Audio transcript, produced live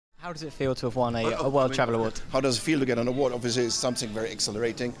How does it feel to have won a World Travel Award? How does it feel to get an award? Obviously, it's something very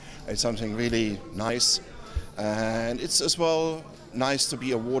exhilarating. It's something really nice. And it's as well nice to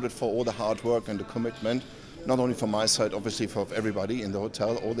be awarded for all the hard work and the commitment, not only from my side, obviously for everybody in the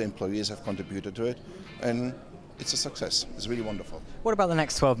hotel. All the employees have contributed to it. And it's a success. It's really wonderful. What about the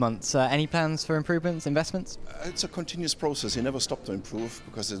next 12 months? Any plans for improvements, investments? It's a continuous process. You never stop to improve,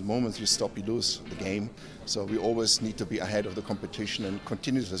 because the moment you stop, you lose the game. So we always need to be ahead of the competition and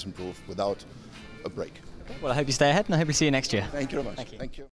continuously improve without a break. Okay, well, I hope you stay ahead, and I hope we see you next year. Thank you very much. Thank you. Thank you.